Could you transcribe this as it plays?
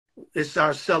it's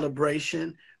our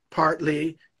celebration,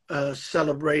 partly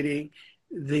celebrating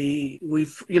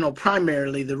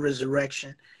primarily the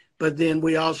resurrection, but then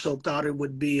we also thought it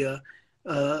would be a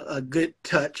good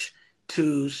touch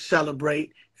to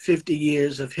celebrate 50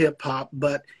 years of hip hop,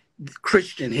 but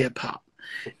Christian hip hop,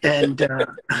 and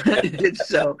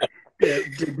so to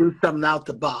do something out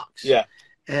the box. Yeah,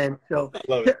 And so, I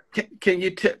love it. can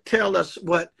you tell us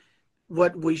what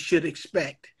we should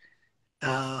expect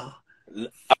uh,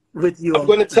 with you I'm on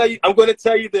going to tell you. I'm going to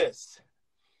tell you this.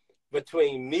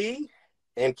 Between me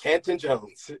and Canton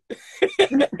Jones,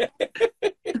 it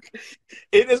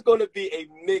is going to be a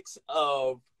mix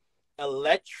of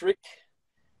electric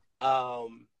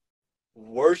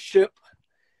worship.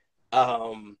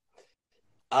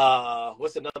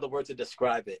 What's another word to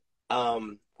describe it?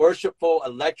 Worshipful,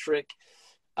 electric,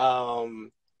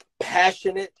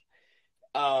 passionate.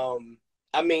 I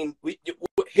mean,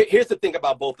 here's the thing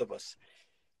about both of us.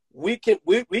 We can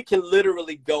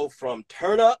literally go from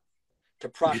turn up to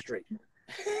prostrate.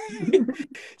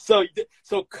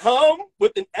 So come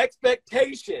with an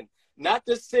expectation, not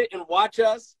to sit and watch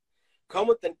us. Come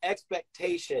with an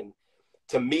expectation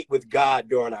to meet with God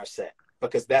during our set,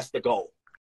 because that's the goal.